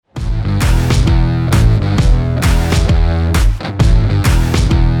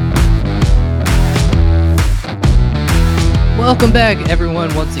Welcome back,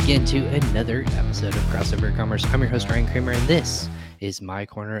 everyone, once again to another episode of Crossover Commerce. I'm your host, Ryan Kramer, and this is my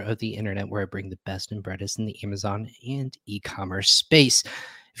corner of the internet where I bring the best and brightest in the Amazon and e-commerce space.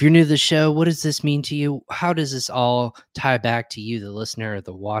 If you're new to the show, what does this mean to you? How does this all tie back to you, the listener or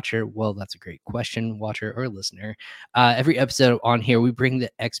the watcher? Well, that's a great question, watcher or listener. Every episode on here, we bring the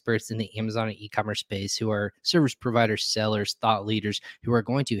experts in the Amazon and e-commerce space who are service providers, sellers, thought leaders who are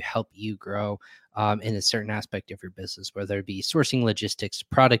going to help you grow in a certain aspect of your business, whether it be sourcing, logistics,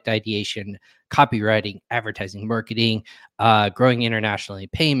 product ideation, copywriting, advertising, marketing, growing internationally,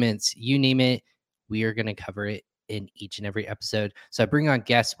 payments, you name it. We are going to cover it in each and every episode. So I bring on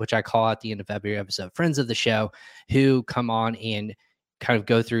guests, which I call at the end of every episode, friends of the show, who come on and kind of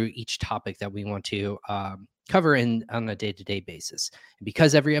go through each topic that we want to cover on a day-to-day basis. And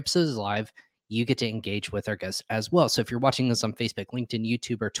because every episode is live, you get to engage with our guests as well. So if you're watching this on Facebook, LinkedIn,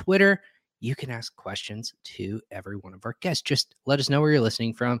 YouTube, or Twitter, you can ask questions to every one of our guests. Just let us know where you're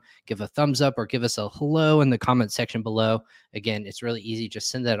listening from. Give a thumbs up or give us a hello in the comment section below. Again, it's really easy. Just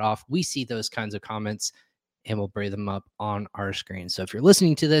send that off. We see those kinds of comments and we'll bring them up on our screen. So if you're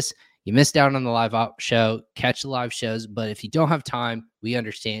listening to this, you missed out on the live show, catch the live shows. But if you don't have time, we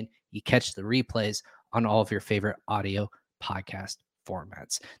understand. You catch the replays on all of your favorite audio podcast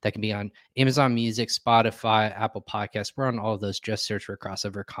formats. That can be on Amazon Music, Spotify, Apple Podcasts. We're on all of those. Just search for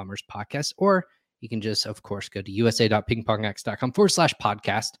Crossover Commerce Podcast. Or you can just, of course, go to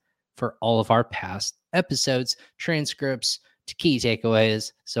usa.pingpongx.com/podcast for all of our past episodes, transcripts, to key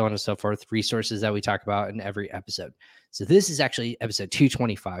takeaways, so on and so forth, resources that we talk about in every episode. So this is actually episode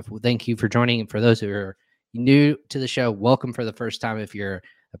 225. Well, thank you for joining. And for those who are new to the show, welcome for the first time. If you're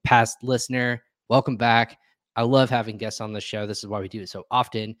a past listener, welcome back. I love having guests on the show. This is why we do it so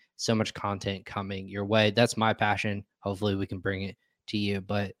often. So much content coming your way. That's my passion. Hopefully we can bring it to you.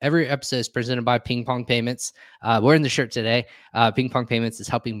 But every episode is presented by Ping Pong Payments. Wearing the shirt today. Ping Pong Payments is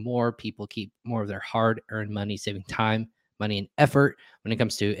helping more people keep more of their hard-earned money, saving time, money, and effort when it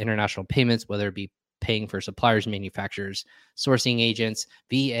comes to international payments, whether it be paying for suppliers, manufacturers, sourcing agents,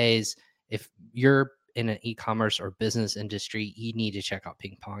 VAs. If you're in an e-commerce or business industry, you need to check out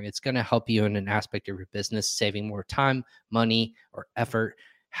Ping Pong. It's going to help you in an aspect of your business, saving more time, money, or effort.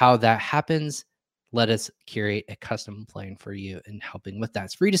 How that happens, let us curate a custom plan for you and helping with that.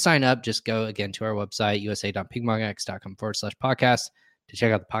 It's free to sign up. Just go again to our website, usa.pingpongx.com/podcast to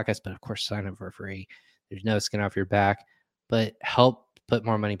check out the podcast. But of course, sign up for free. There's no skin off your back, but help put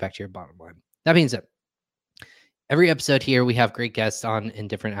more money back to your bottom line. That being said, every episode here, we have great guests on in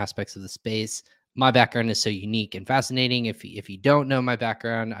different aspects of the space. My background is so unique and fascinating. If you don't know my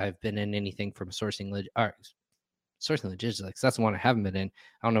background, I've been in anything from sourcing logistics. That's the one I haven't been in.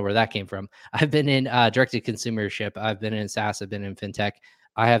 I don't know where that came from. I've been in direct-to-consumership. I've been in SaaS. I've been in fintech.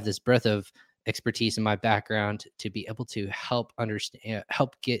 I have this breadth of expertise in my background to be able to help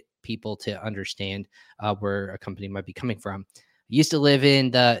get people to understand where a company might be coming from. I used to live in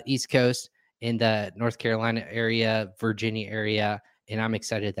the East Coast, in the North Carolina area, Virginia area, and I'm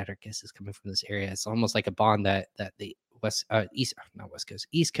excited that our guest is coming from this area. It's almost like a bond that the East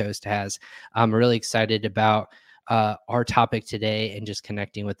Coast has. I'm really excited about our topic today and just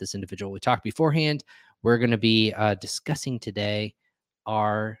connecting with this individual. We talked beforehand. We're going to be discussing today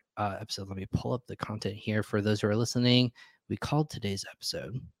our episode. Let me pull up the content here for those who are listening. We called today's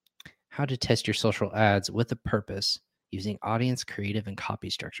episode How to Test Your Social Ads with a Purpose Using Audience, Creative, and Copy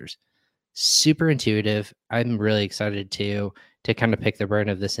Structures. Super intuitive. I'm really excited to kind of pick the brain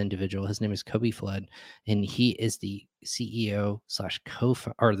of this individual. His name is Kobe Flood, and he is the CEO /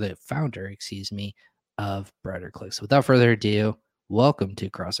 the founder, of BrighterClick. So without further ado, welcome to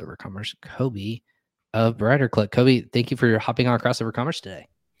Crossover Commerce, Kobe of BrighterClick. Kobe, thank you for hopping on Crossover Commerce today.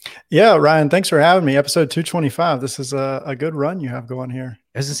 Yeah, Ryan, thanks for having me. Episode 225. This is a good run you have going here.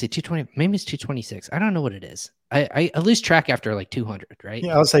 I was going to say 220, maybe it's 226. I don't know what it is. I lose track after like 200, right?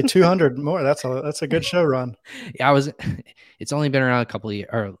 Yeah, I would say 200 more. That's a good show run. Yeah, it's only been around a couple of years,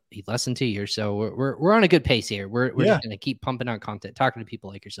 or less than 2 years. So we're on a good pace here. We're just going to keep pumping out content, talking to people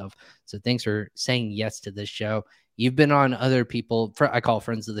like yourself. So thanks for saying yes to this show. You've been on other people, I call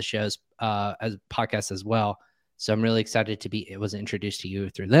friends of the shows, as podcasts as well. So I'm really excited to be introduced to you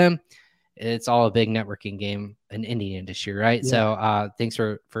through them. It's all a big networking game in Indian industry, right? Yeah. So thanks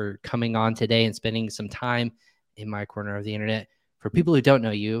for coming on today and spending some time in my corner of the internet. For people who don't know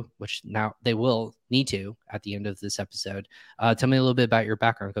you, which now they will need to at the end of this episode, tell me a little bit about your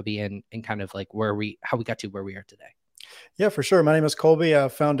background, Kobe, and kind of like how we got to where we are today. Yeah, for sure. My name is Colby. I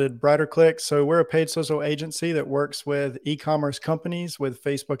founded BrighterClick. So we're a paid social agency that works with e-commerce companies with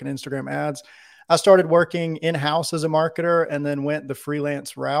Facebook and Instagram ads. I started working in-house as a marketer and then went the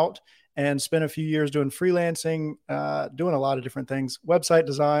freelance route and spent a few years doing freelancing, doing a lot of different things, website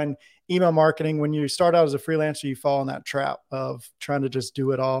design, email marketing. When you start out as a freelancer, you fall in that trap of trying to just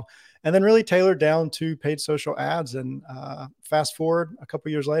do it all, and then really tailored down to paid social ads. And fast forward a couple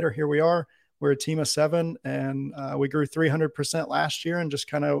of years later, here we are. We're a team of 7, and we grew 300% last year, and just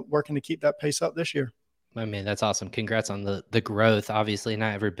kind of working to keep that pace up this year. I mean, that's awesome. Congrats on the growth. Obviously,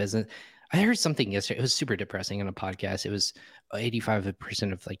 not every business. I heard something yesterday. It was super depressing on a podcast. It was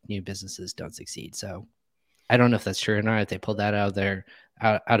 85% of like new businesses don't succeed. So I don't know if that's true or not, if they pulled that out of there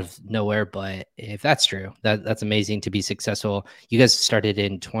out of nowhere, but if that's true, that's amazing to be successful. You guys started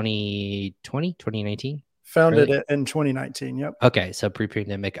in 2019? Founded it in 2019. Yep. Okay. So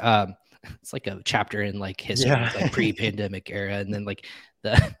pre-pandemic. It's like a chapter in like history. Yeah. It's like pre-pandemic era. And then like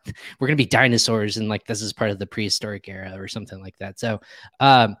we're going to be dinosaurs. And like, this is part of the prehistoric era or something like that. So,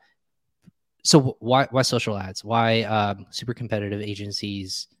 so why social ads? Why super competitive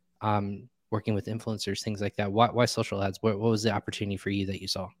agencies, working with influencers, things like that? Why social ads? What was the opportunity for you that you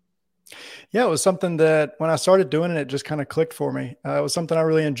saw? Yeah, it was something that when I started doing it, it just kind of clicked for me. It was something I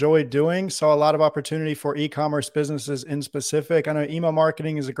really enjoyed doing. Saw a lot of opportunity for e-commerce businesses in specific. I know email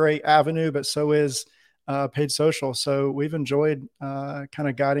marketing is a great avenue, but so is paid social. So we've enjoyed kind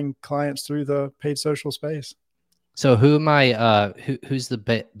of guiding clients through the paid social space. So who am I? Who's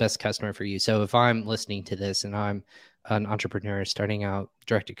the best customer for you? So if I'm listening to this and I'm an entrepreneur starting out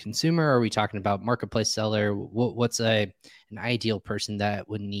direct to consumer, are we talking about marketplace seller? What's an ideal person that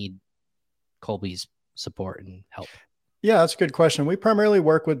would need Colby's support and help? Yeah, that's a good question. We primarily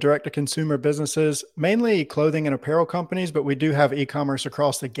work with direct-to-consumer businesses, mainly clothing and apparel companies, but we do have e-commerce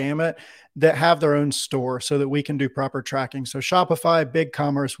across the gamut that have their own store so that we can do proper tracking. So Shopify,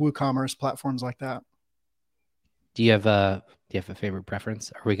 BigCommerce, WooCommerce, platforms like that. Do you have a favorite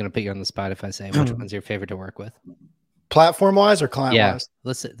preference? Are we going to put you on the spot if I say which one's your favorite to work with? Platform-wise or client-wise? Yeah,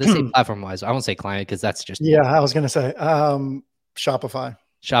 let's say platform-wise. I won't say client because that's just I was going to say Shopify.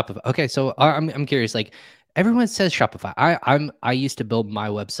 Shopify. Okay, so I'm curious. Like everyone says Shopify. I used to build my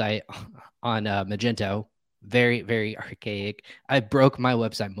website on Magento. Very, very archaic. I broke my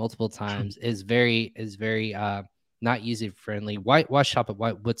website multiple times. Is very not user friendly. Why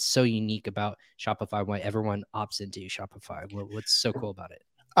Shopify? What's so unique about Shopify? Why everyone opts into Shopify? What's so cool about it?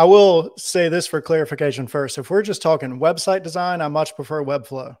 I will say this for clarification first. If we're just talking website design, I much prefer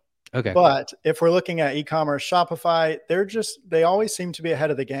Webflow. Okay. But if we're looking at e-commerce, Shopify, they always seem to be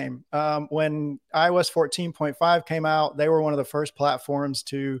ahead of the game. When iOS 14.5 came out, they were one of the first platforms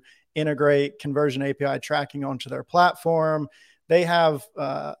to integrate conversion API tracking onto their platform.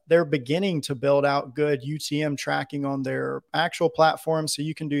 They're beginning to build out good UTM tracking on their actual platform. So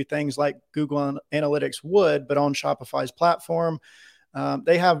you can do things like Google Analytics would, but on Shopify's platform.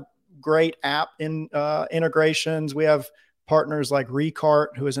 They have great app integrations. We have partners like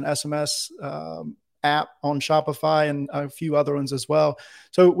Recart, who is an SMS app on Shopify, and a few other ones as well.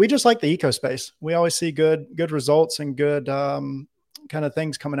 So we just like the eco space. We always see good results and good kind of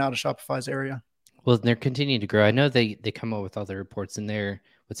things coming out of Shopify's area. Well, they're continuing to grow. I know they come up with all the reports in there.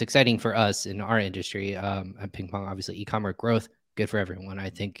 What's exciting for us in our industry at Ping Pong, obviously e-commerce growth, good for everyone. I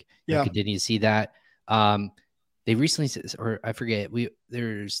think you'll continue to see that. They recently, or I forget,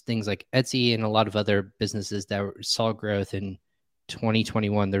 there's things like Etsy and a lot of other businesses that saw growth in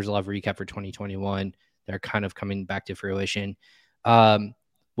 2021. There's a lot of recap for 2021. They're kind of coming back to fruition. What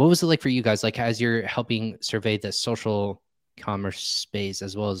was it like for you guys? Like as you're helping survey the social commerce space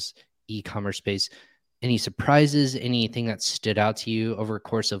as well as e-commerce space, any surprises, anything that stood out to you over the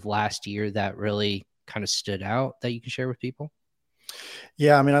course of last year that really kind of stood out that you can share with people?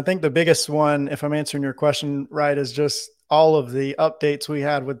 Yeah, I mean, I think the biggest one, if I'm answering your question right, is just all of the updates we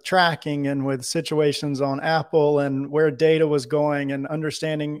had with tracking and with situations on Apple and where data was going, and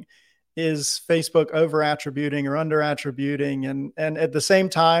understanding, is Facebook over attributing or under attributing, and at the same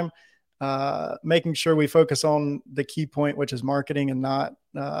time, making sure we focus on the key point, which is marketing and not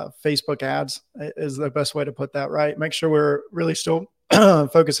Facebook ads, is the best way to put that, right? Make sure we're really still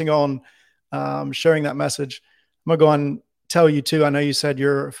focusing on sharing that message. I'm going to go on tell you too, I know you said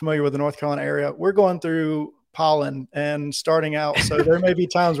you're familiar with the North Carolina area. We're going through pollen and starting out. So there may be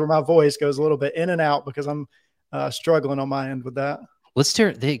times where my voice goes a little bit in and out because I'm struggling on my end with that. Let's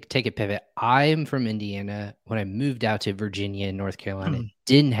take a pivot. I'm from Indiana. When I moved out to Virginia and North Carolina,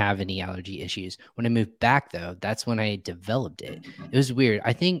 didn't have any allergy issues. When I moved back though, that's when I developed it. It was weird.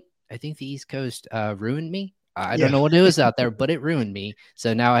 I think the East Coast ruined me. I don't know what it was out there, but it ruined me.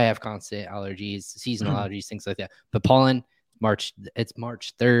 So now I have constant allergies, seasonal allergies, things like that. But pollen, it's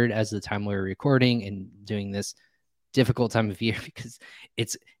March 3rd as the time we're recording and doing this. difficult time of year because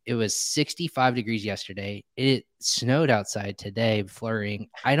it was 65 degrees yesterday. It snowed outside today, flurrying.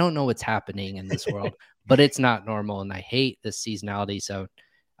 I don't know what's happening in this world, but it's not normal, and I hate this seasonality. So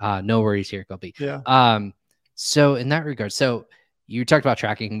no worries here, Kobe. Yeah. So in that regard, so you talked about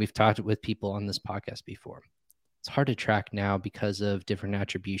tracking. We've talked with people on this podcast before. It's hard to track now because of different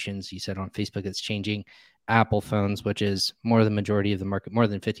attributions. You said on Facebook it's changing. Apple phones, which is more than the majority of the market, more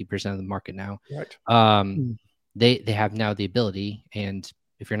than 50% of the market now. Right. They have now the ability, and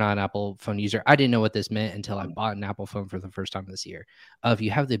if you're not an Apple phone user, I didn't know what this meant until I bought an Apple phone for the first time this year. Of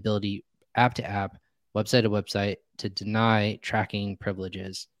you have the ability, app to app, website to website, to deny tracking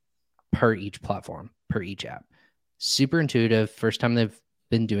privileges per each platform, per each app. Super intuitive. First time they've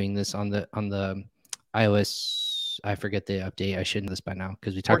been doing this on the iOS. I forget the update. I should know this by now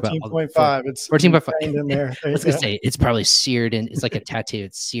because we talked about 14.5. It's 14.5 in there. I was gonna say it's probably seared, and it's like a tattoo.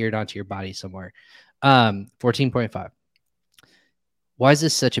 It's seared onto your body somewhere. 14.5. Why is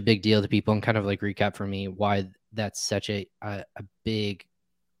this such a big deal to people? And kind of like recap for me why that's such a big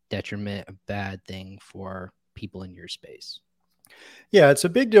detriment, a bad thing for people in your space. Yeah, it's a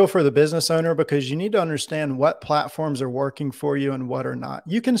big deal for the business owner because you need to understand what platforms are working for you and what are not.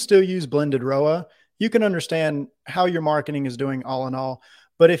 You can still use blended ROA. You can understand how your marketing is doing all in all.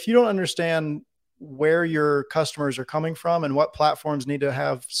 But if you don't understand where your customers are coming from and what platforms need to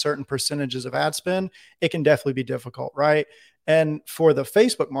have certain percentages of ad spend, it can definitely be difficult, right? And for the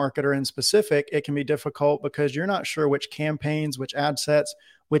Facebook marketer in specific, it can be difficult because you're not sure which campaigns, which ad sets,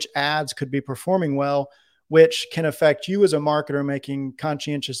 which ads could be performing well, which can affect you as a marketer making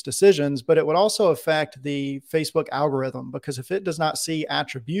conscientious decisions, but it would also affect the Facebook algorithm because if it does not see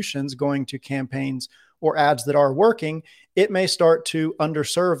attributions going to campaigns or ads that are working, it may start to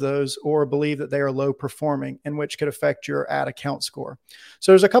underserve those or believe that they are low performing, and which could affect your ad account score.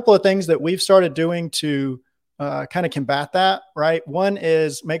 So there's a couple of things that we've started doing to kind of combat that, right? One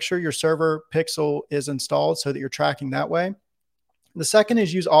is make sure your server pixel is installed so that you're tracking that way. The second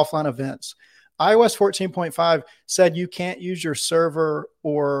is use offline events. iOS 14.5 said you can't use your server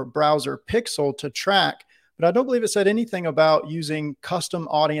or browser pixel to track, but I don't believe it said anything about using custom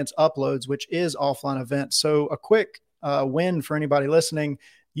audience uploads, which is offline events. So a quick win for anybody listening,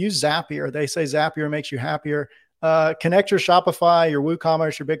 use Zapier. They say Zapier makes you happier. Connect your Shopify, your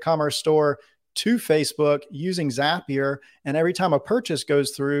WooCommerce, your BigCommerce store to Facebook using Zapier. And every time a purchase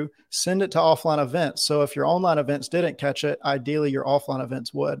goes through, send it to offline events. So if your online events didn't catch it, ideally your offline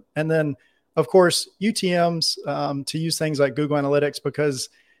events would. And then of course, UTMs to use things like Google Analytics because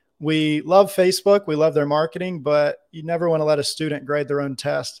we love Facebook, we love their marketing, but you never want to let a student grade their own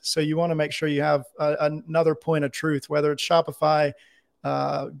test. So you want to make sure you have another point of truth, whether it's Shopify,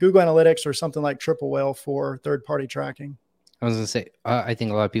 Google Analytics, or something like Triple Whale for third-party tracking. I was going to say, I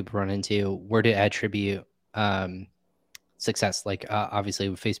think a lot of people run into where to attribute success. Like obviously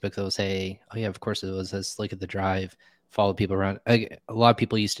with Facebook, they'll say, oh yeah, of course it was. Let's look at the drive. Follow people around. A lot of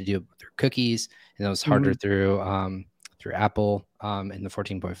people used to do it through cookies, and it was harder through Apple in the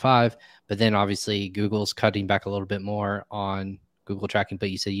 14.5. But then obviously Google's cutting back a little bit more on Google tracking.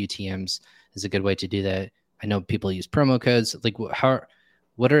 But you said UTMs is a good way to do that. I know people use promo codes. Like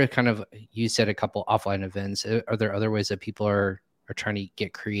what are kind of, you said a couple offline events. Are there other ways that people are trying to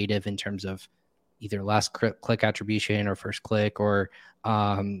get creative in terms of either last click attribution or first click or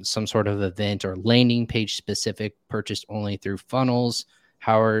some sort of event or landing page specific purchased only through funnels?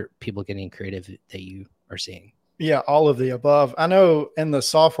 How are people getting creative that you are seeing? Yeah, all of the above. I know in the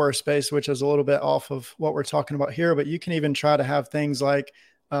software space, which is a little bit off of what we're talking about here, but you can even try to have things like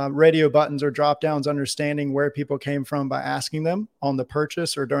radio buttons or drop downs, understanding where people came from by asking them on the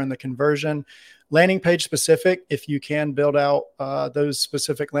purchase or during the conversion. Landing page specific, if you can build out those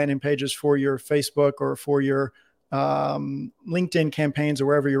specific landing pages for your Facebook or for your LinkedIn campaigns or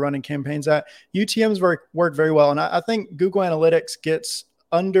wherever you're running campaigns at, UTMs work very well. And I think Google Analytics gets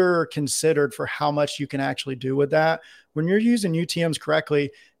under considered for how much you can actually do with that. When you're using UTMs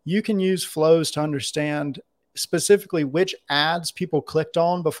correctly, you can use flows to understand specifically which ads people clicked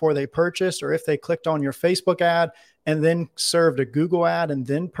on before they purchased, or if they clicked on your Facebook ad and then served a Google ad and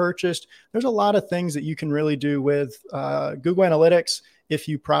then purchased. There's a lot of things that you can really do with Google Analytics if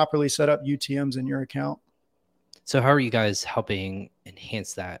you properly set up UTMs in your account. So how are you guys helping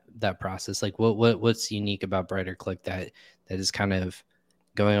enhance that process? Like what's unique about BrighterClick that is kind of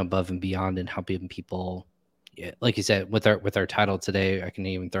going above and beyond and helping people? Yeah, like you said, with our title today, I can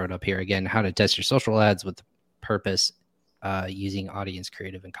even throw it up here again, how to test your social ads with purpose using audience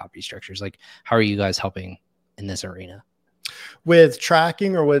creative and copy structures. Like how are you guys helping in this arena? With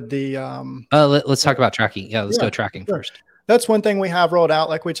tracking or with the let's talk about tracking. Yeah, let's go tracking first. That's one thing we have rolled out,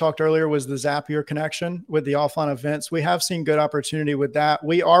 like we talked earlier, was the Zapier connection with the offline events. We have seen good opportunity with that.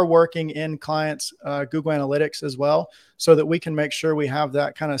 We are working in clients' Google Analytics as well, so that we can make sure we have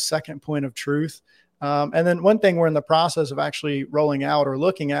that kind of second point of truth. And then one thing we're in the process of actually rolling out or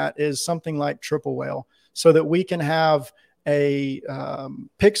looking at is something like Triple Whale, so that we can have a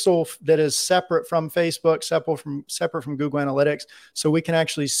pixel that is separate from Facebook, separate from Google Analytics, so we can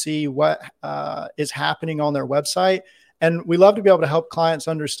actually see what is happening on their website. And we love to be able to help clients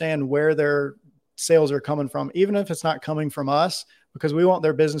understand where their sales are coming from, even if it's not coming from us, because we want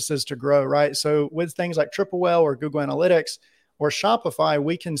their businesses to grow, right? So with things like Triple Whale or Google Analytics or Shopify,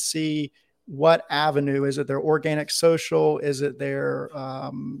 we can see what avenue. Is it their organic social? Is it their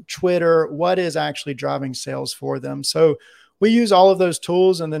Twitter? What is actually driving sales for them? So we use all of those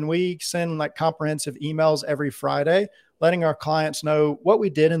tools, and then we send like comprehensive emails every Friday, letting our clients know what we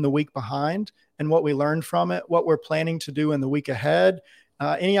did in the week behind and what we learned from it, what we're planning to do in the week ahead,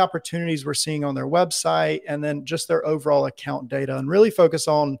 any opportunities we're seeing on their website, and then just their overall account data, and really focus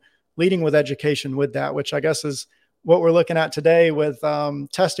on leading with education with that, which I guess is what we're looking at today with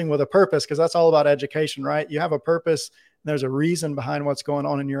testing with a purpose, because that's all about education, right? You have a purpose, and there's a reason behind what's going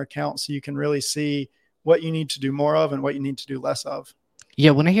on in your account, so you can really see what you need to do more of and what you need to do less of.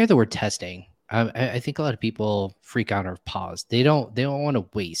 Yeah, when I hear the word testing, I think a lot of people freak out or pause. They don't want to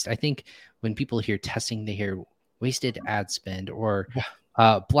waste. I think when people hear testing, they hear wasted ad spend or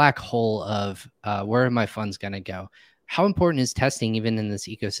black hole of where are my funds going to go? How important is testing even in this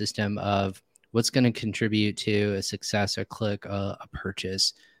ecosystem of what's going to contribute to a success, a click, a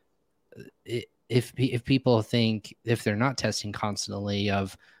purchase? If people think, if they're not testing constantly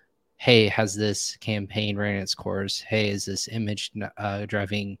of, hey, has this campaign ran its course? Hey, is this image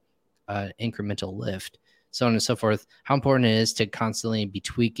driving incremental lift? So on and so forth. How important it is to constantly be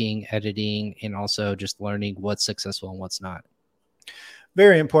tweaking, editing, and also just learning what's successful and what's not.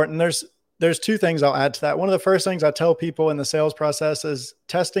 Very important. There's two things I'll add to that. One of the first things I tell people in the sales process is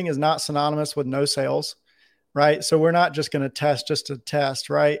testing is not synonymous with no sales, right? So we're not just going to test just to test,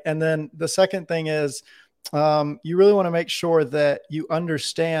 right? And then the second thing is you really want to make sure that you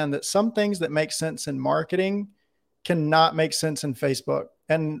understand that some things that make sense in marketing cannot make sense in Facebook.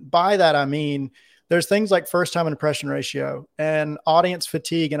 And by that, I mean, there's things like first time impression ratio and audience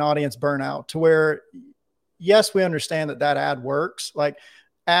fatigue and audience burnout, to where, yes, we understand that ad works, like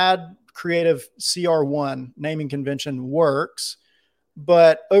ad creative CR1 naming convention works,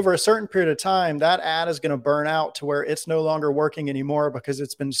 but over a certain period of time, that ad is going to burn out to where it's no longer working anymore because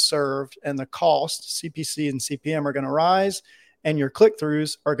it's been served, and the cost, CPC and CPM, are going to rise and your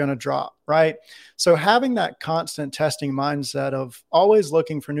click-throughs are going to drop, right? So having that constant testing mindset of always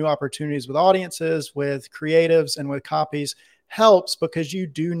looking for new opportunities with audiences, with creatives, and with copies helps, because you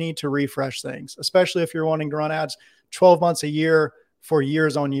do need to refresh things, especially if you're wanting to run ads 12 months a year for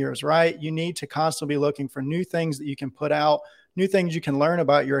years on years, right? You need to constantly be looking for new things that you can put out, new things you can learn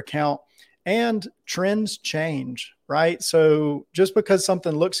about your account, and trends change, right? So just because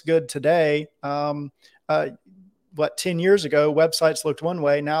something looks good today, 10 years ago, websites looked one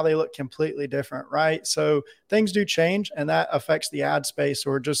way, now they look completely different, right? So things do change, and that affects the ad space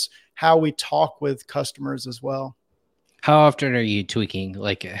or just how we talk with customers as well. How often are you tweaking?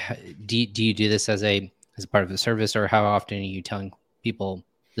 Like, do you do this as part of the service, or how often are you telling people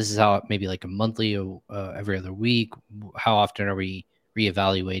this is how, maybe like a monthly or every other week? How often are we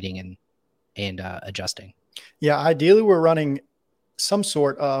reevaluating and adjusting? Yeah, ideally we're running some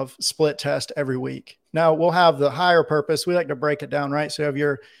sort of split test every week. Now we'll have the higher purpose. We like to break it down, right? So you have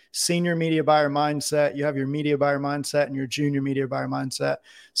your senior media buyer mindset, you have your media buyer mindset, and your junior media buyer mindset.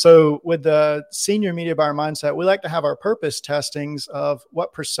 So with the senior media buyer mindset, we like to have our purpose testings of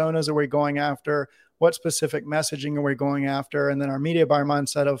what personas are we going after, what specific messaging are we going after, and then our media buyer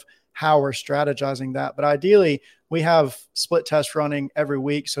mindset of how we're strategizing that. But ideally, we have split tests running every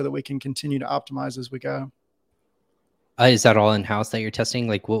week so that we can continue to optimize as we go. Is that all in house that you're testing?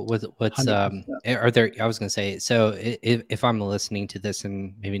 Like what's are there? I was gonna say, so if I'm listening to this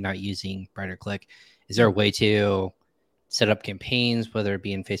and maybe not using BrighterClick, is there a way to set up campaigns, whether it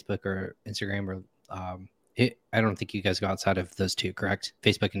be in Facebook or Instagram, or I don't think you guys go outside of those two, correct?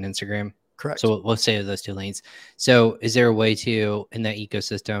 Facebook and Instagram. Correct. So we'll say those two lanes. So is there a way to, in that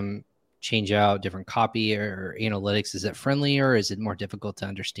ecosystem, change out different copy or analytics? Is it friendly, or is it more difficult to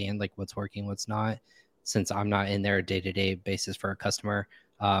understand, like what's working, what's not? Since I'm not in their day-to-day basis for a customer,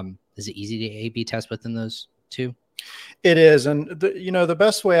 is it easy to A/B test within those two? It is. And the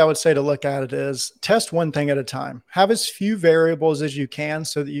best way I would say to look at it is test one thing at a time. Have as few variables as you can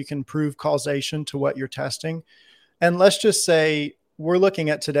so that you can prove causation to what you're testing. And let's just say we're looking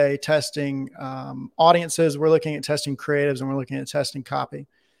at today testing audiences, we're looking at testing creatives, and we're looking at testing copy.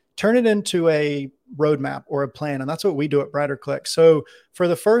 Turn it into a roadmap or a plan. And that's what we do at BrighterClick. So for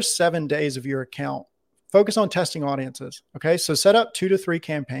the first 7 days of your account, focus on testing audiences. Okay. So set up 2 to 3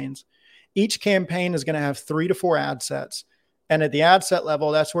 campaigns. Each campaign is going to have 3 to 4 ad sets. And at the ad set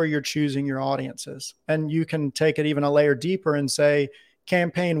level, that's where you're choosing your audiences. And you can take it even a layer deeper and say,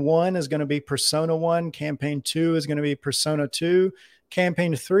 campaign 1 is going to be persona 1. Campaign 2 is going to be persona 2.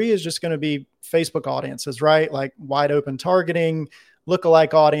 Campaign 3 is just going to be Facebook audiences, right? Like wide open targeting,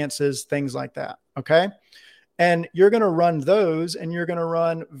 lookalike audiences, things like that. Okay. And you're going to run those, and you're going to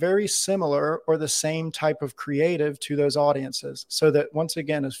run very similar or the same type of creative to those audiences, so that once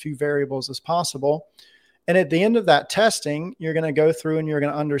again, as few variables as possible. And at the end of that testing, you're going to go through and you're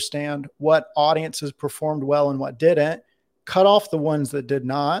going to understand what audiences performed well and what didn't, cut off the ones that did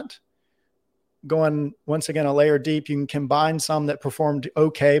not. Going once again a layer deep, you can combine some that performed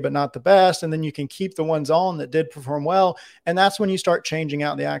okay but not the best, and then you can keep the ones on that did perform well. And that's when you start changing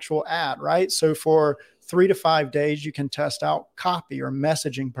out the actual ad, right? So for 3 to 5 days, you can test out copy or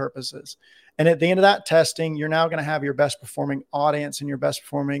messaging purposes. And at the end of that testing, you're now going to have your best performing audience and your best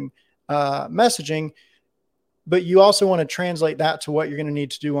performing messaging. But you also want to translate that to what you're going to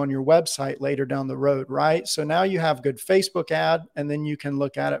need to do on your website later down the road, right? So now you have good Facebook ad, and then you can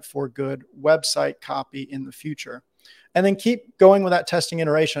look at it for good website copy in the future. And then keep going with that testing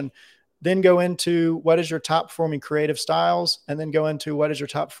iteration. Then go into what is your top performing creative styles, and then go into what is your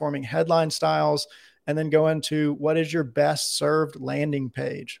top performing headline styles, and then go into what is your best served landing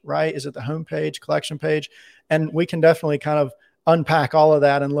page, right? Is it the home page, collection page? And we can definitely kind of unpack all of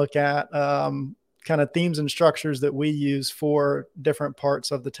that and look at kind of themes and structures that we use for different parts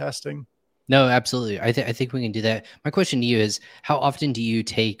of the testing. No, absolutely. I think we can do that. My question to you is, how often do you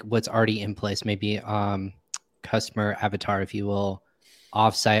take what's already in place, maybe customer avatar, if you will,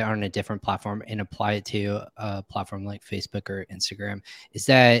 offsite on a different platform and apply it to a platform like Facebook or Instagram? Is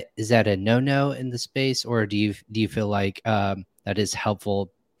that a no-no in the space, or do you feel like that is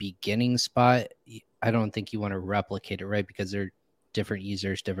helpful beginning spot? I don't think you want to replicate it, right? Because they're different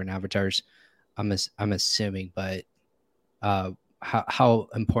users, different avatars. I'm assuming, but how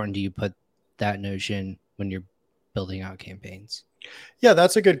important do you put that notion when you're building out campaigns? Yeah,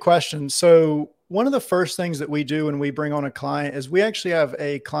 that's a good question. So one of the first things that we do when we bring on a client is we actually have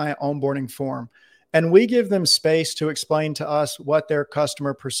a client onboarding form, and we give them space to explain to us what their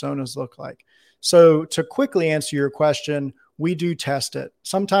customer personas look like. So to quickly answer your question, we do test it.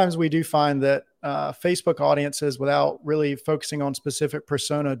 Sometimes we do find that Facebook audiences, without really focusing on specific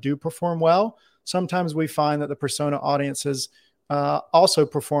persona, do perform well. Sometimes we find that the persona audiences also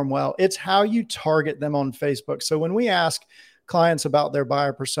perform well. It's how you target them on Facebook. So when we ask clients about their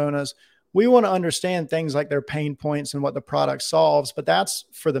buyer personas, we want to understand things like their pain points and what the product solves, but that's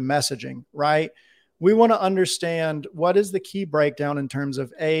for the messaging, right? We want to understand what is the key breakdown in terms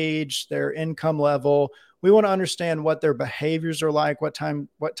of age, their income level. We want to understand what their behaviors are like, what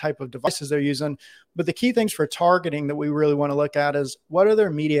type of devices they're using. But the key things for targeting that we really want to look at is, what are their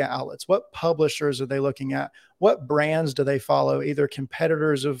media outlets? What publishers are they looking at? What brands do they follow, either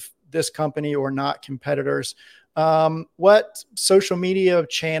competitors of this company or not competitors? What social media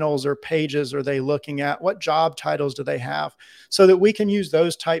channels or pages are they looking at? What job titles do they have? So that we can use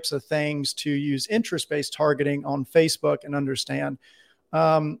those types of things to use interest-based targeting on Facebook and understand.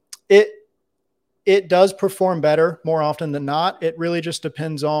 It does perform better more often than not. It really just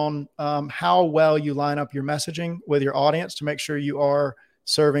depends on how well you line up your messaging with your audience to make sure you are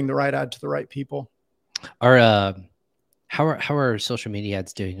serving the right ad to the right people. How are social media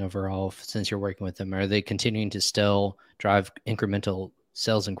ads doing overall since you're working with them? Are they continuing to still drive incremental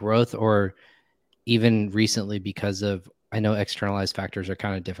sales and growth, or even recently, because of, I know externalized factors are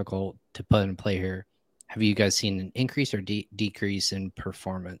kind of difficult to put in play here, have you guys seen an increase or decrease in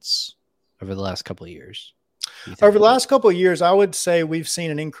performance over the last couple of years? Over the last couple of years, I would say we've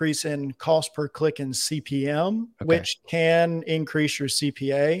seen an increase in cost per click and CPM, which can increase your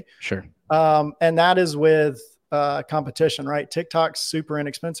CPA. Sure. And that is with competition, right? TikTok's super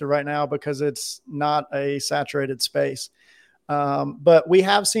inexpensive right now because it's not a saturated space. But we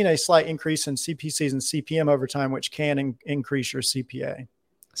have seen a slight increase in CPCs and CPM over time, which can increase your CPA.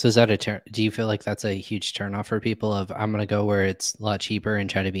 So is that do you feel like that's a huge turnoff for people of, I'm going to go where it's a lot cheaper and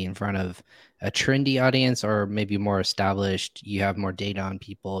try to be in front of a trendy audience, or maybe more established, you have more data on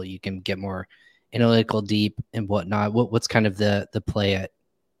people, you can get more analytical deep and whatnot? What's kind of the play at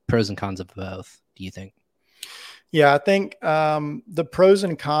pros and cons of both, do you think? Yeah, I think the pros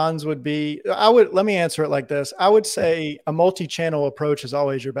and cons would be, let me answer it like this. I would say a multi-channel approach is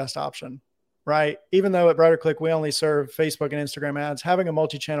always your best option. right? Even though at BrighterClick, we only serve Facebook and Instagram ads, having a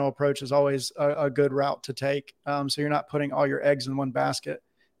multi-channel approach is always a good route to take. So you're not putting all your eggs in one basket.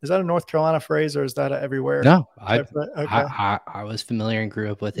 Is that a North Carolina phrase or is that a everywhere? No, Okay. I was familiar and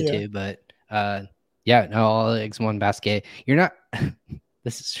grew up with it Yeah. too, but yeah, no, all eggs in one basket. You're not.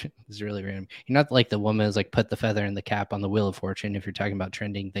 This is really random. You're not like the woman who's like put the feather in the cap on the Wheel of Fortune. If you're talking about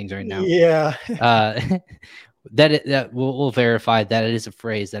trending things right now, Yeah. that we'll verify that it is a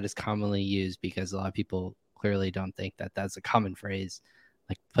phrase that is commonly used, because a lot of people clearly don't think that that's a common phrase,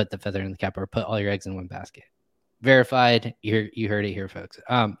 like put the feather in the cap or put all your eggs in one basket. Verified. You heard it here, folks.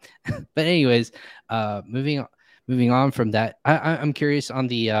 But anyways, moving on from that, I'm curious on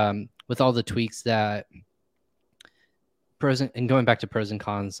the with all the tweaks that pros and going back to pros and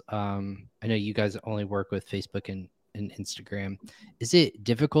cons. I know you guys only work with Facebook and Instagram. Is it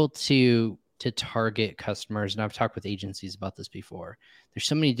difficult to target customers? And I've talked with agencies about this before. There's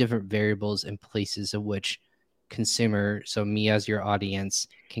so many different variables and places of which consumer, so me as your audience,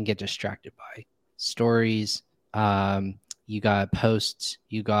 can get distracted by stories. You got posts,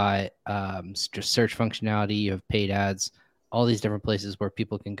 you got just search functionality, you have paid ads, all these different places where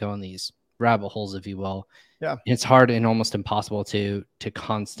people can go in these rabbit holes, if you will. Yeah. And it's hard and almost impossible to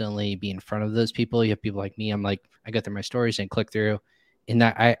constantly be in front of those people. You have people like me. I'm like, I go through my stories and click through, and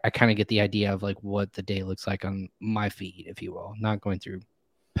that I kind of get the idea of like what the day looks like on my feed, if you will, not going through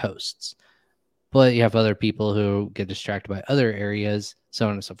posts. But you have other people who get distracted by other areas, so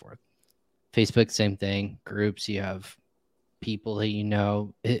on and so forth. Facebook, same thing. Groups, you have people that you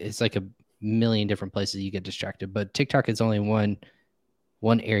know. It's like a million different places you get distracted. But TikTok is only one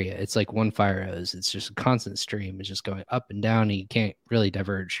area. It's like one fire hose. It's just a constant stream. It's just going up and down, and you can't really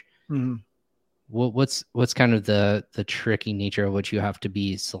diverge. Mm-hmm. What's kind of the tricky nature of which you have to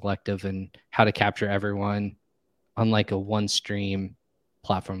be selective and how to capture everyone on like a one stream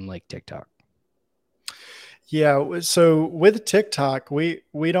platform like TikTok? Yeah. So with TikTok, we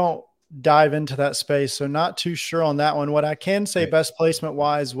don't dive into that space. So not too sure on that one. What I can say best placement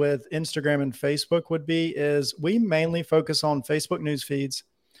wise with Instagram and Facebook would be is we mainly focus on Facebook news feeds.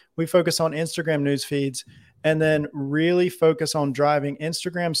 We focus on Instagram news feeds, and then really focus on driving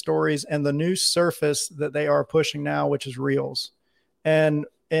Instagram stories and the new surface that they are pushing now, which is Reels. And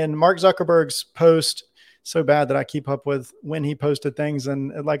in Mark Zuckerberg's post, so bad that I keep up with when he posted things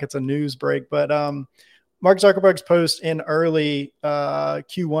and like it's a news break, but Mark Zuckerberg's post in early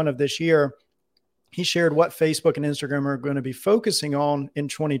Q1 of this year, he shared what Facebook and Instagram are going to be focusing on in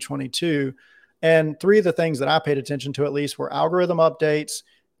 2022. And three of the things that I paid attention to at least were algorithm updates,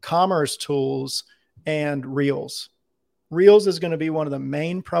 commerce tools, and Reels. Reels is going to be one of the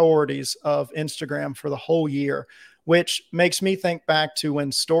main priorities of Instagram for the whole year, which makes me think back to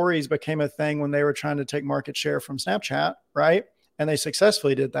when stories became a thing when they were trying to take market share from Snapchat, right? And they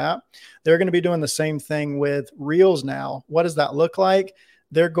successfully did that. They're going to be doing the same thing with Reels now. What does that look like?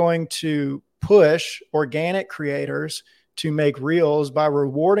 They're going to push organic creators to make Reels by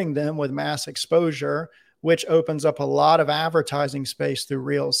rewarding them with mass exposure, which opens up a lot of advertising space through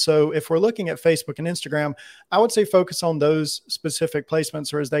Reels. So if we're looking at Facebook and Instagram, I would say focus on those specific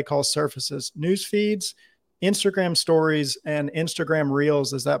placements, or as they call surfaces, news feeds, Instagram stories, and Instagram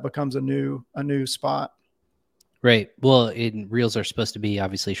Reels, as that becomes a new spot. Right. Well, Reels are supposed to be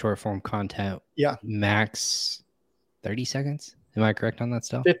obviously short form content. Yeah. Max 30 seconds. Am I correct on that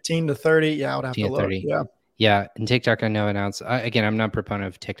stuff? 15 to 30. Yeah, I would have to look. 30. Yeah. Yeah. And TikTok, I know announced, again, I'm not a proponent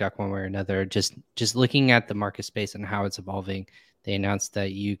of TikTok one way or another. Just looking at the market space and how it's evolving, they announced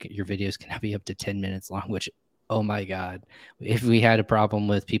that your videos can be up to 10 minutes long, which, oh my God, if we had a problem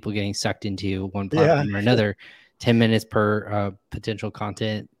with people getting sucked into one platform or another, 10 minutes per potential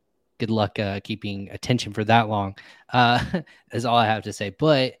content, good luck keeping attention for that long, is all I have to say.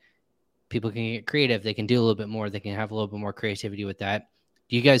 But people can get creative. They can do a little bit more. They can have a little bit more creativity with that.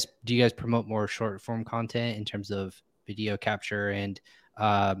 Do you guys promote more short form content in terms of video capture and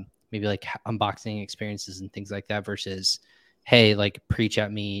maybe like unboxing experiences and things like that versus, hey, like preach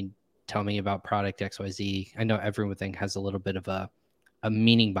at me, tell me about product XYZ? I know everything has a little bit of a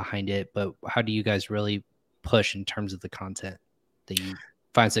meaning behind it, but how do you guys really push in terms of the content that you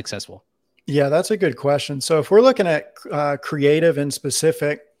find successful? Yeah, that's a good question. So if we're looking at creative and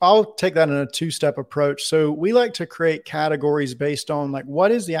specific, I'll take that in a two-step approach. So we like to create categories based on like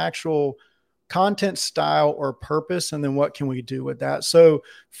what is the actual content style or purpose, and then what can we do with that? So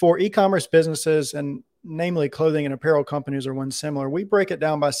for e-commerce businesses, and namely clothing and apparel companies are one similar, we break it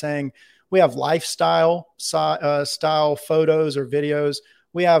down by saying we have lifestyle style photos or videos.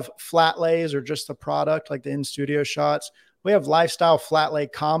 We have flat lays or just the product, like the in-studio shots. We have lifestyle flat lay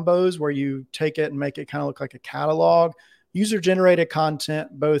combos where you take it and make it kind of look like a catalog. user-generated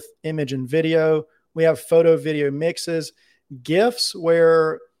content, both image and video. We have photo video mixes, GIFs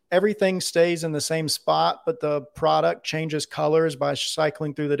where everything stays in the same spot, but the product changes colors by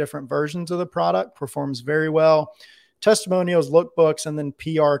cycling through the different versions of the product, performs very well. Testimonials, lookbooks, and then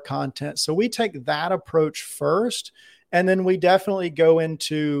PR content. So we take that approach first, and then we definitely go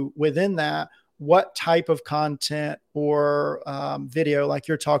into within that, what type of content or video, like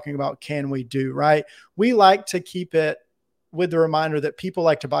you're talking about, can we do, right? We like to keep it with the reminder that people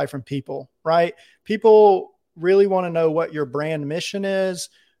like to buy from people, right? People really want to know what your brand mission is,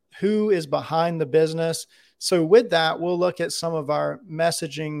 who is behind the business. So with that, we'll look at some of our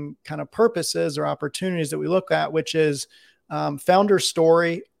messaging kind of purposes or opportunities that we look at, which is founder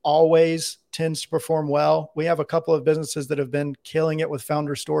story always tends to perform well. We have a couple of businesses that have been killing it with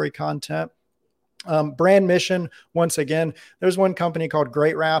founder story content. Brand mission, once again, there's one company called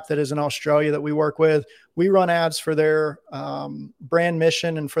Great Wrap that is in Australia that we work with. We run ads for their brand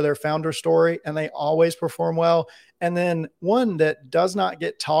mission and for their founder story, and they always perform well. And then one that does not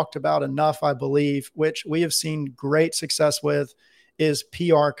get talked about enough, I believe, which we have seen great success with, is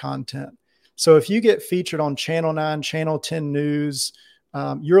PR content. So if you get featured on Channel 9, Channel 10 News,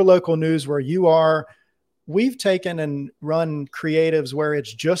 your local news where you are, we've taken and run creatives where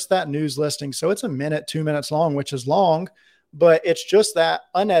it's just that news listing. So it's a minute, 2 minutes long, which is long, but it's just that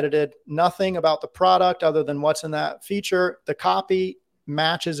unedited, nothing about the product other than what's in that feature. The copy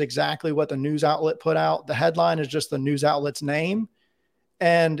matches exactly what the news outlet put out. The headline is just the news outlet's name,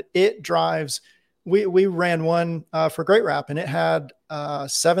 and it drives. We ran one for Great Wrap, and it had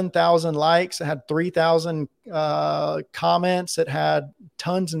 7,000 likes. It had 3,000 comments. It had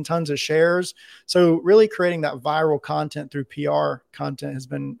tons and tons of shares. So really creating that viral content through PR content has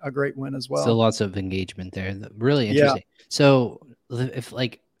been a great win as well. So lots of engagement there. Really interesting. Yeah. So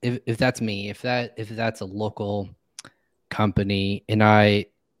if that's me, if that's a local company, and I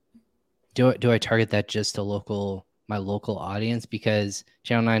target that just to my local audience, because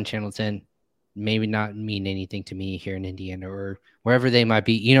Channel 9, Channel 10 maybe not mean anything to me here in Indiana or wherever they might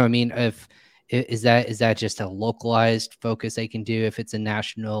be. You know what I mean? Is that just a localized focus they can do? If it's a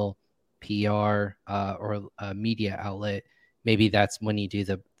national PR or a media outlet, maybe that's when you do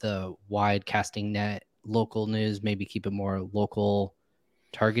the wide casting net local news, maybe keep it more local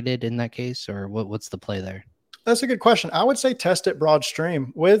targeted in that case, or what's the play there? That's a good question. I would say test it broad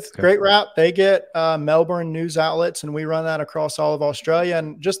stream. With Great Wrap, they get Melbourne news outlets, and we run that across all of Australia.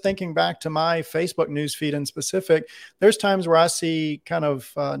 And just thinking back to my Facebook news feed in specific, there's times where I see kind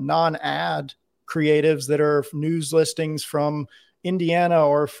of non-ad creatives that are news listings from Indiana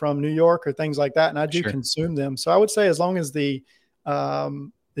or from New York or things like that, and I do consume them. So I would say as long as the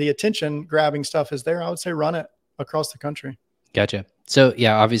attention grabbing stuff is there, I would say run it across the country. Gotcha. So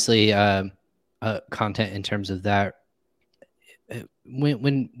yeah, obviously content in terms of that.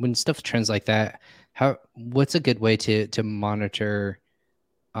 When stuff trends like that, what's a good way to monitor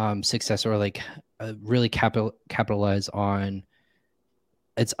success, or like really capitalize on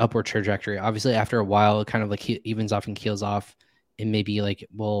its upward trajectory? Obviously, after a while, it kind of like evens off and keels off, and maybe like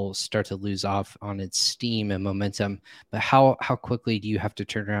will start to lose off on its steam and momentum. But how quickly do you have to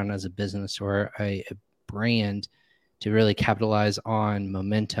turn around as a business or a brand to really capitalize on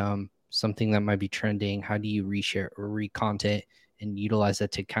momentum, something that might be trending? How do you reshare or re-content and utilize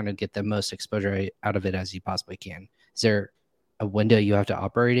that to kind of get the most exposure out of it as you possibly can? Is there a window you have to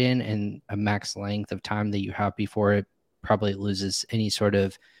operate in and a max length of time that you have before it probably loses any sort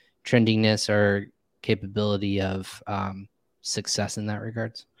of trendiness or capability of success in that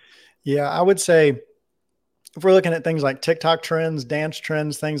regards? Yeah, I would say if we're looking at things like TikTok trends, dance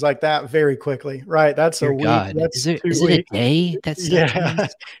trends, things like that, very quickly, right? That's a week. That's is it a day? That's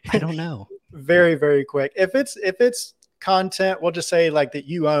trends? I don't know. Very, very quick. If it's content, we'll just say like that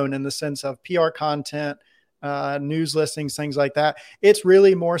you own, in the sense of PR content, news listings, things like that. It's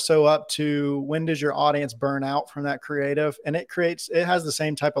really more so up to when does your audience burn out from that creative, and it has the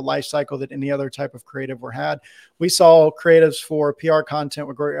same type of life cycle that any other type of creative we're had. We saw creatives for PR content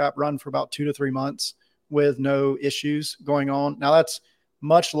with Great Wrap run for about 2 to 3 months with no issues going on. Now that's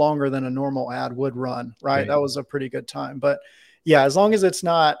much longer than a normal ad would run, right? That was a pretty good time. But yeah, as long as it's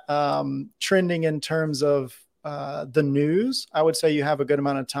not trending in terms of the news, I would say you have a good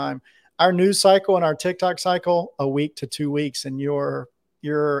amount of time. Our news cycle and our TikTok cycle, a week to 2 weeks, and you're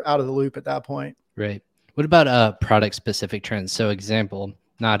out of the loop at that point. Right. What about product specific trends? So example,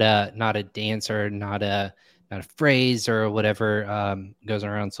 not a dance or not a phrase or whatever goes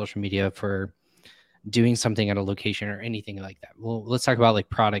around social media for doing something at a location or anything like that. Well, let's talk about like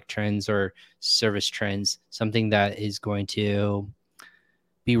product trends or service trends, something that is going to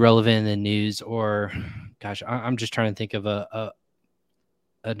be relevant in the news, or gosh, I'm just trying to think of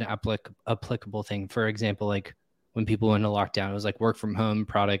an applicable thing. For example, like when people went into lockdown, it was like work from home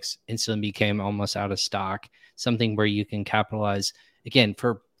products instantly became almost out of stock. Something where you can capitalize again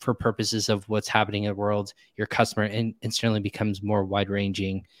for purposes of what's happening in the world. Your customer instantly becomes more wide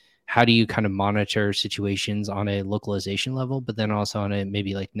ranging. How do you kind of monitor situations on a localization level, but then also on a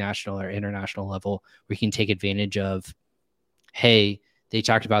maybe like national or international level where you can take advantage of, hey, they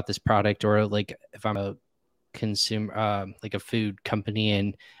talked about this product, or like if I'm a consumer, like a food company,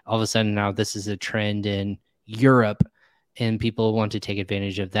 and all of a sudden now this is a trend in Europe and people want to take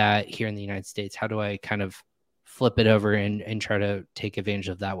advantage of that here in the United States. How do I kind of flip it over and try to take advantage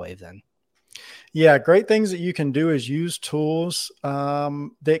of that wave then? Yeah, great things that you can do is use tools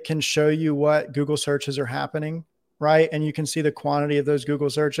that can show you what Google searches are happening, right? And you can see the quantity of those Google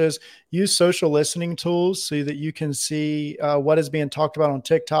searches. Use social listening tools so that you can see what is being talked about on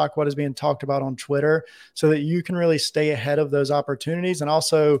TikTok, what is being talked about on Twitter, so that you can really stay ahead of those opportunities and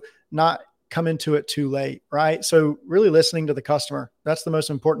also not come into it too late, right? So really listening to the customer, that's the most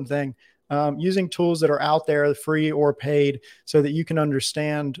important thing. Using tools that are out there, free or paid, so that you can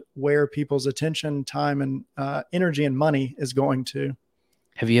understand where people's attention, time, and energy and money is going to.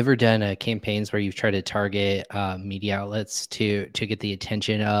 Have you ever done campaigns where you've tried to target media outlets to get the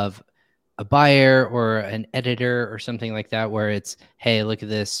attention of a buyer or an editor or something like that, where it's, hey, look at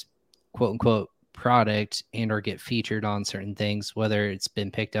this quote unquote product, and or get featured on certain things, whether it's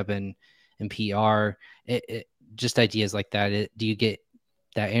been picked up in PR, just ideas like that. Do you get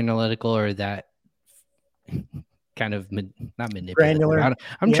that analytical or that kind of not manipulative? Granular.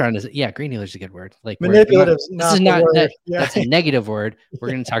 I'm trying to, granular is a good word. Like manipulative. This is not that's a negative word. We're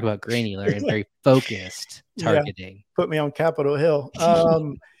going to talk about granular and very focused targeting. Yeah. Put me on Capitol Hill.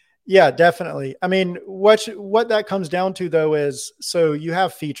 Yeah, definitely. I mean, what that comes down to though is, so you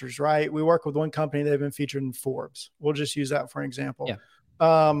have features, right? We work with one company, they've been featured in Forbes. We'll just use that for an example. Yeah.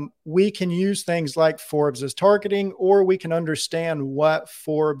 We can use things like Forbes as targeting, or we can understand what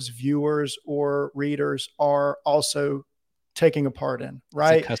Forbes viewers or readers are also taking a part in,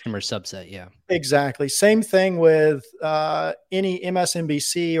 right? It's a customer subset. Yeah, exactly. Same thing with any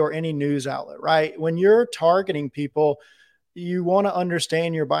MSNBC or any news outlet, right? When you're targeting people, you want to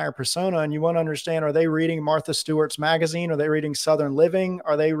understand your buyer persona, and you want to understand, are they reading Martha Stewart's magazine? Are they reading Southern Living?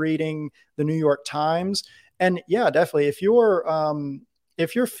 Are they reading the New York Times? And yeah, definitely.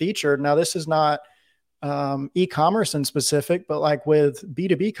 If you're featured, now this is not e-commerce in specific, but like with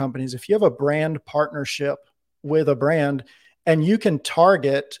B2B companies, if you have a brand partnership with a brand and you can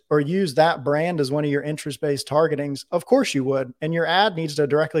target or use that brand as one of your interest-based targetings, of course you would. And your ad needs to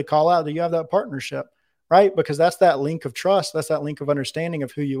directly call out that you have that partnership, right? Because that's that link of trust. That's that link of understanding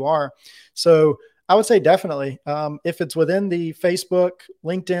of who you are. So I would say definitely, if it's within the Facebook,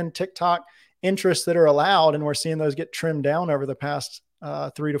 LinkedIn, TikTok interests that are allowed, and we're seeing those get trimmed down over the past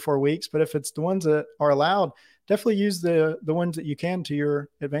 3 to 4 weeks. But if it's the ones that are allowed, definitely use the ones that you can to your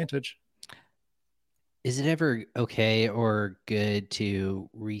advantage. Is it ever okay or good to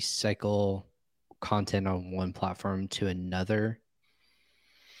recycle content on one platform to another?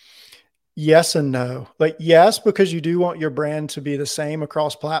 Yes and no. Like, yes, because you do want your brand to be the same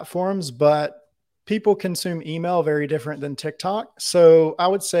across platforms, but people consume email very different than TikTok. So I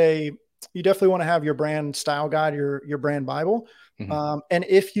would say you definitely want to have your brand style guide, your brand Bible. Mm-hmm. And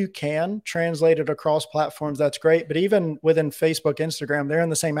if you can translate it across platforms, that's great. But even within Facebook, Instagram, they're in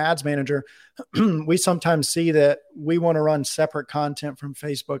the same ads manager. We sometimes see that we want to run separate content from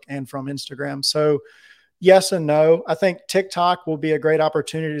Facebook and from Instagram. So yes and no. I think TikTok will be a great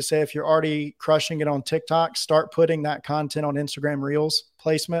opportunity to say, if you're already crushing it on TikTok, start putting that content on Instagram Reels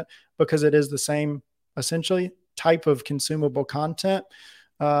placement, because it is the same essentially type of consumable content.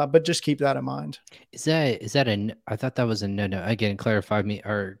 But just keep that in mind. Is that I thought that was a no. Again, clarify me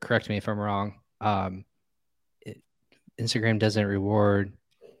or correct me if I'm wrong. Instagram doesn't reward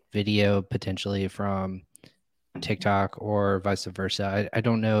video potentially from TikTok or vice versa. I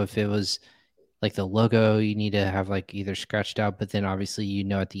don't know if it was like the logo you need to have like either scratched out, but then obviously,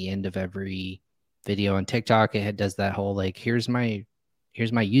 at the end of every video on TikTok, it does that whole like, here's my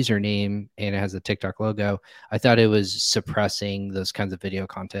username, and it has a TikTok logo. I thought it was suppressing those kinds of video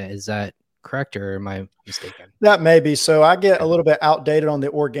content. Is that correct, or am I mistaken? That may be. So I get a little bit outdated on the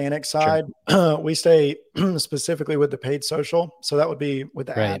organic side. Sure. We stay specifically with the paid social. So that would be with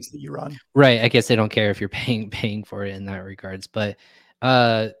the ads that you run. Right. I guess they don't care if you're paying for it in that regards, but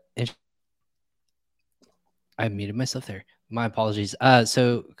I muted myself there. My apologies.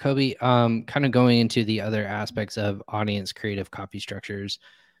 So Kobe, kind of going into the other aspects of audience creative copy structures,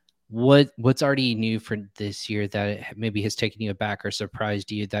 what's already new for this year that maybe has taken you aback or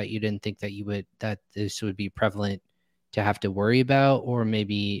surprised you that you didn't think that this would be prevalent to have to worry about or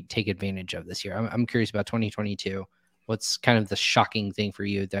maybe take advantage of this year? I'm curious about 2022. What's kind of the shocking thing for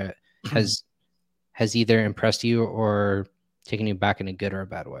you that has either impressed you or taken you back in a good or a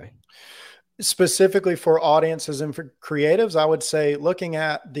bad way? Specifically for audiences and for creatives, I would say looking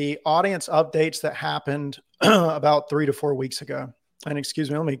at the audience updates that happened about 3 to 4 weeks ago. And excuse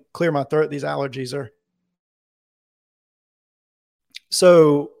me, let me clear my throat. These allergies are.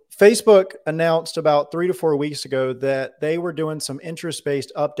 So Facebook announced about 3 to 4 weeks ago that they were doing some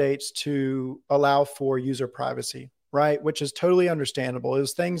interest-based updates to allow for user privacy, right? Which is totally understandable. It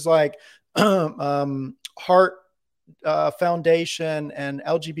was things like heart foundation and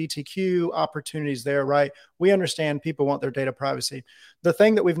LGBTQ opportunities there, right? We understand people want their data privacy. The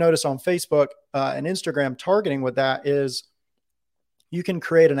thing that we've noticed on Facebook and Instagram targeting with that is you can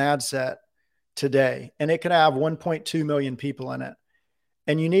create an ad set today and it could have 1.2 million people in it.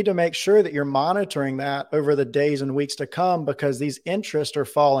 And you need to make sure that you're monitoring that over the days and weeks to come because these interests are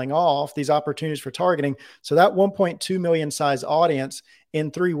falling off, these opportunities for targeting. So that 1.2 million size audience in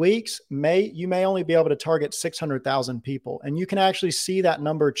 3 weeks, you may only be able to target 600,000 people. And you can actually see that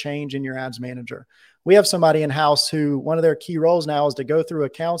number change in your ads manager. We have somebody in-house who one of their key roles now is to go through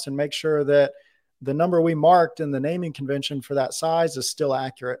accounts and make sure that the number we marked in the naming convention for that size is still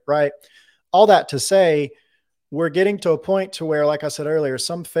accurate, right? All that to say, we're getting to a point to where, like I said earlier,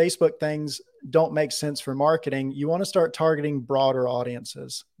 some Facebook things don't make sense for marketing. You want to start targeting broader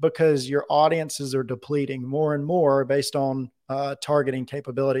audiences because your audiences are depleting more and more based on targeting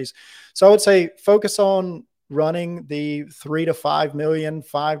capabilities. So I would say focus on running the 3 to 5 million,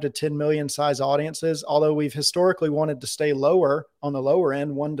 5 to 10 million size audiences. Although we've historically wanted to stay lower on the lower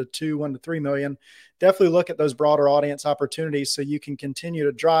end, 1 to 2, 1 to 3 million, definitely look at those broader audience opportunities so you can continue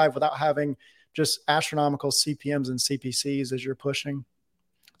to drive without having just astronomical CPMs and CPCs as you're pushing.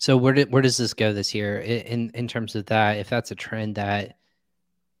 So where does this go this year in terms of that? If that's a trend that,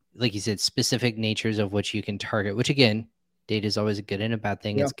 like you said, specific natures of which you can target, which again, data is always a good and a bad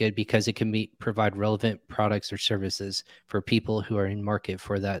thing. Yeah. It's good because it can provide relevant products or services for people who are in market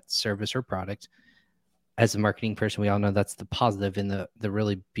for that service or product. As a marketing person, we all know that's the positive and the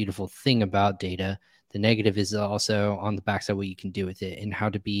really beautiful thing about data. The negative is also on the backside what you can do with it and how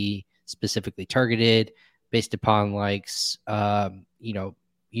to be specifically targeted based upon likes, your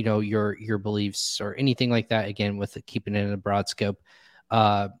beliefs or anything like that. Again, with keeping it in a broad scope,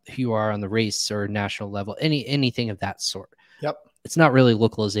 who you are on the race or national level, anything of that sort. Yep. It's not really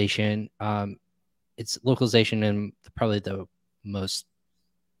localization. It's localization in probably the most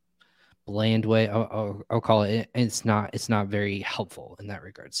bland way I'll call it. It's not very helpful in that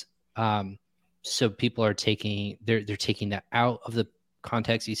regards. So people are taking that out of the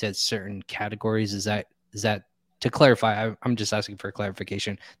context. You said certain categories. Is that to clarify? I'm just asking for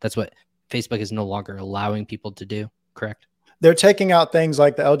clarification. That's what Facebook is no longer allowing people to do, correct? They're taking out things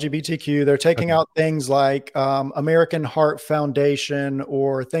like the LGBTQ. They're taking out things like American Heart Foundation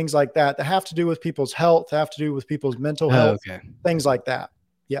or things like that have to do with people's health, have to do with people's mental health, things like that.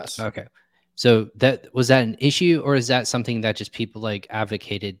 Yes. Okay. So was that an issue, or is that something that just people like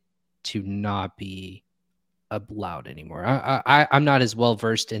advocated to not be allowed anymore? I'm not as well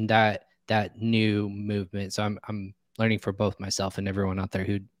versed in that new movement, so I'm learning for both myself and everyone out there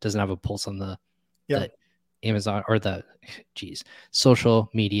who doesn't have a pulse on the Amazon or the social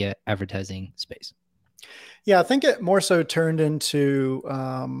media advertising space. Yeah, I think it more so turned into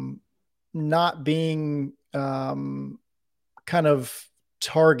not being kind of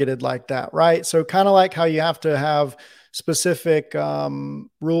targeted like that, right? So kind of like how you have to have specific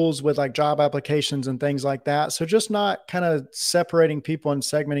rules with like job applications and things like that. So just not kind of separating people and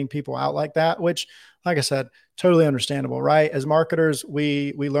segmenting people out like that, which, like I said, totally understandable, right? As marketers,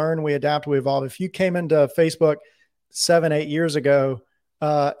 we learn, we adapt, we evolve. If you came into Facebook 7-8 years ago,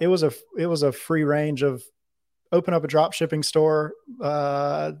 it was a free range of open up a drop shipping store,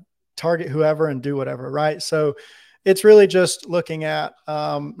 target whoever and do whatever, right? So it's really just looking at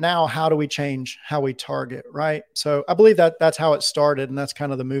now, how do we change how we target, right? So I believe that's how it started, and that's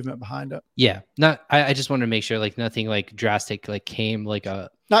kind of the movement behind it. Yeah, I just wanted to make sure like nothing like drastic like came like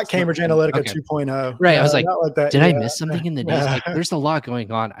not Cambridge Analytica 2.0. Right. I was like did I miss something in the news? Like there's a lot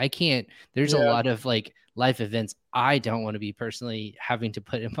going on. There's a lot of like life events I don't want to be personally having to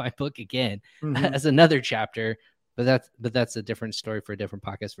put in my book again as another chapter. But that's a different story for a different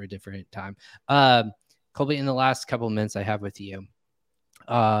podcast for a different time. Colby, in the last couple of minutes I have with you,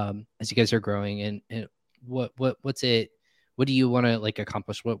 as you guys are growing, and what do you want to like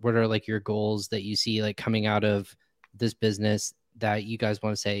accomplish? What are like your goals that you see like coming out of this business that you guys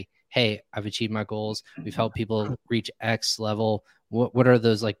want to say, hey, I've achieved my goals. We've helped people reach X level. What are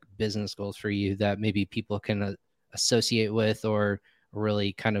those like business goals for you that maybe people can associate with or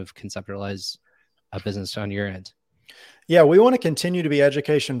really kind of conceptualize a business on your end? Yeah, we want to continue to be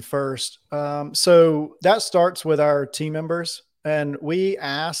education first. So that starts with our team members. And we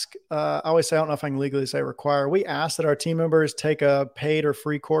ask, I always say, I don't know if I can legally say require, we ask that our team members take a paid or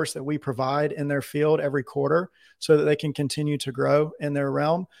free course that we provide in their field every quarter so that they can continue to grow in their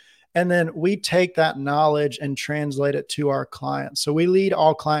realm. And then we take that knowledge and translate it to our clients. So we lead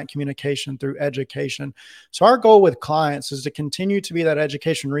all client communication through education. So our goal with clients is to continue to be that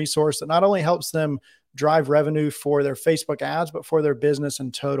education resource that not only helps them drive revenue for their Facebook ads, but for their business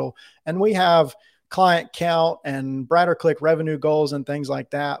in total. And we have client count and Brighter Click revenue goals and things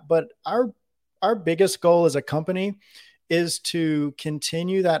like that. But our biggest goal as a company is to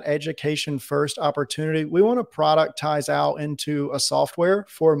continue that education first opportunity. We want to productize out into a software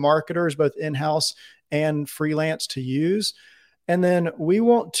for marketers, both in-house and freelance to use. And then we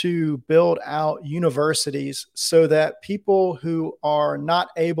want to build out universities so that people who are not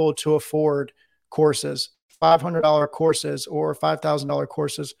able to afford courses, $500 courses or $5,000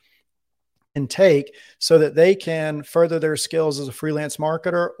 courses, and take so that they can further their skills as a freelance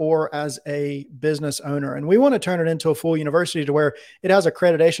marketer or as a business owner. And we want to turn it into a full university to where it has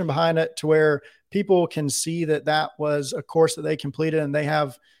accreditation behind it, to where people can see that that was a course that they completed and they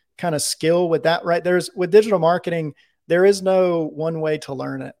have kind of skill with that, right? With digital marketing, there is no one way to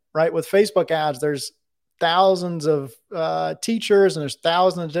learn it, right? With Facebook ads, there's thousands of teachers and there's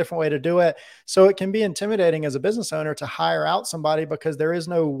thousands of different ways to do it. So it can be intimidating as a business owner to hire out somebody because there is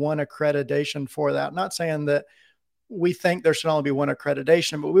no one accreditation for that. I'm not saying that we think there should only be one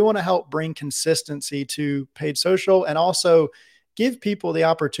accreditation, but we want to help bring consistency to paid social and also give people the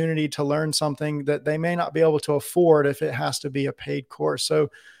opportunity to learn something that they may not be able to afford if it has to be a paid course.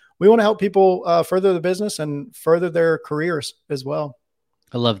 So we want to help people further the business and further their careers as well.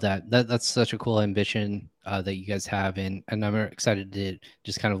 I love that. That's such a cool ambition that you guys have, and I'm excited to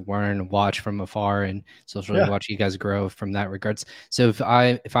just kind of learn and watch from afar, and socially watch you guys grow from that regards. So if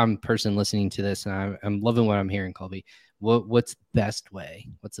I'm a person listening to this and I'm loving what I'm hearing, Colby, what's the best way?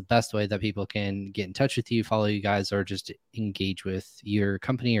 What's the best way that people can get in touch with you, follow you guys, or just engage with your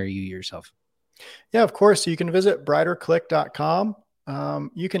company or you yourself? Yeah, of course. You can visit brighterclick.com.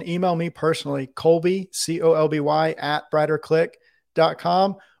 You can email me personally, Colby, COLBY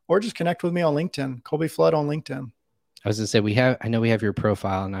 @brighterclick.com, or just connect with me on LinkedIn, Colby Flood on LinkedIn. I was gonna say I know we have your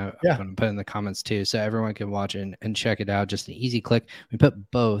profile, and I'm gonna put it in the comments too, so everyone can watch and check it out. Just an easy click. We put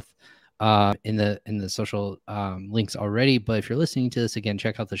both in the social links already, but if you're listening to this again,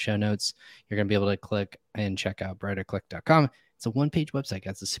 check out the show notes. You're gonna be able to click and check out brighterclick.com. It's a one-page website,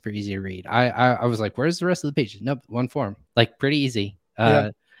 guys. It's super easy to read. I was like, where's the rest of the page? Nope, one form. Like, pretty easy.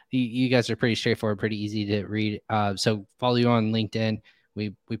 You guys are pretty straightforward, pretty easy to read. So follow you on LinkedIn.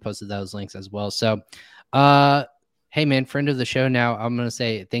 We posted those links as well. So, hey man, friend of the show. Now I'm going to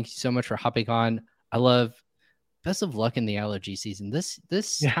say thank you so much for hopping on. Best of luck in the allergy season. This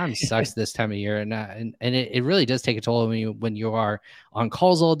time sucks this time of year. And it really does take a toll on you when you are on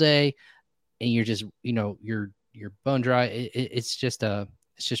calls all day and you're just, you're bone dry. It's just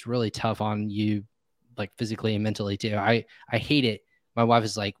really tough on you, like physically and mentally too. I hate it. My wife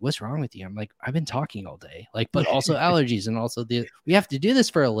is like, what's wrong with you? I'm like, I've been talking all day, but also allergies, and also we have to do this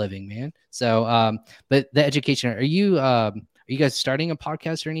for a living, man. So, but the education, are you guys starting a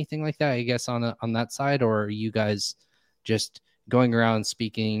podcast or anything like that, I guess, on that side, or are you guys just going around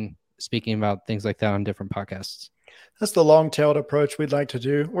speaking about things like that on different podcasts? That's the long-tailed approach we'd like to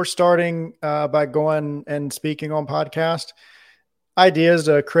do. We're starting by going and speaking on podcast. Idea is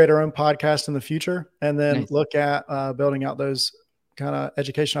to create our own podcast in the future, and then look at building out those kind of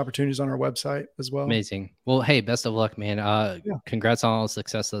education opportunities on our website as well. Amazing. Well, hey, best of luck, man. Congrats on all the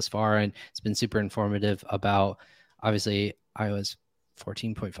success thus far. And it's been super informative about, obviously, iOS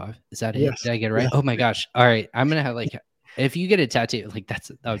 14.5. Is that it? Did I get it right? Oh my gosh. All right. I'm going to have if you get a tattoo,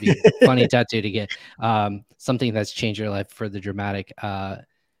 that would be a funny tattoo to get, something that's changed your life for the dramatic,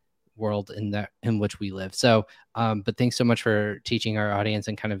 world in which we live. So, but thanks so much for teaching our audience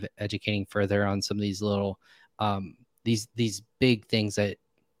and kind of educating further on some of these little, these big things that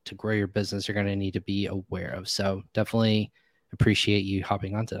to grow your business you're going to need to be aware of. So definitely appreciate you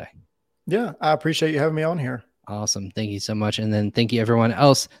hopping on today. Yeah, I appreciate you having me on here. Awesome. Thank you so much. And then thank you everyone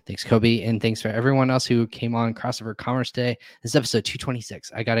else. Thanks, Kobe. And thanks for everyone else who came on Crossover Commerce Day. This is episode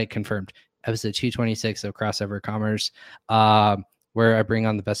 226. I got it confirmed. Episode 226 of Crossover Commerce, where I bring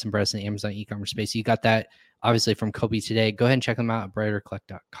on the best and brightest in the Amazon e-commerce space. You got that obviously from Kobe today. Go ahead and check them out at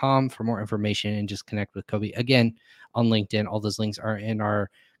brighterclick.com for more information and just connect with Kobe again on LinkedIn. All those links are in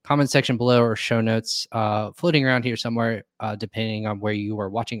our comment section below or show notes floating around here somewhere, depending on where you are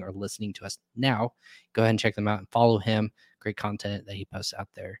watching or listening to us now. Go ahead and check them out and follow him. Great content that he posts out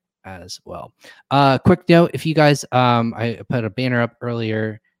there as well. Quick note, if you guys, I put a banner up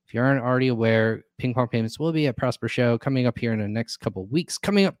earlier. If you aren't already aware, Ping Pong Payments will be at Prosper Show coming up here in the next couple of weeks.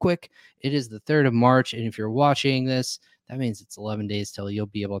 Coming up quick, it is the 3rd of March. And if you're watching this, that means it's 11 days till you'll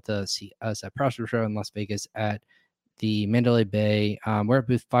be able to see us at Prosper Show in Las Vegas at the Mandalay Bay. We're at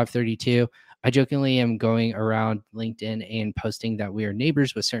booth 532. I jokingly am going around LinkedIn and posting that we are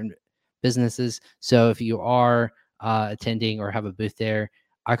neighbors with certain businesses. So if you are attending or have a booth there,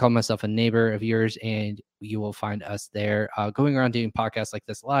 I call myself a neighbor of yours, and you will find us there going around doing podcasts like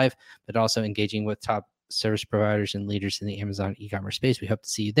this live, but also engaging with top service providers and leaders in the Amazon e-commerce space. We hope to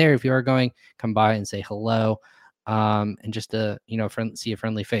see you there. If you are going, come by and say hello, and just to see a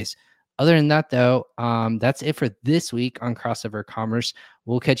friendly face. Other than that, though, that's it for this week on Crossover Commerce.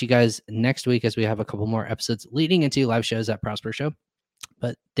 We'll catch you guys next week as we have a couple more episodes leading into live shows at Prosper Show.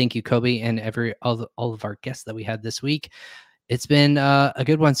 But thank you, Kobe, and all of our guests that we had this week. It's been a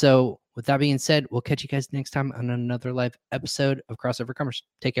good one. So with that being said, we'll catch you guys next time on another live episode of Crossover Commerce.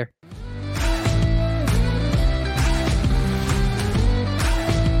 Take care.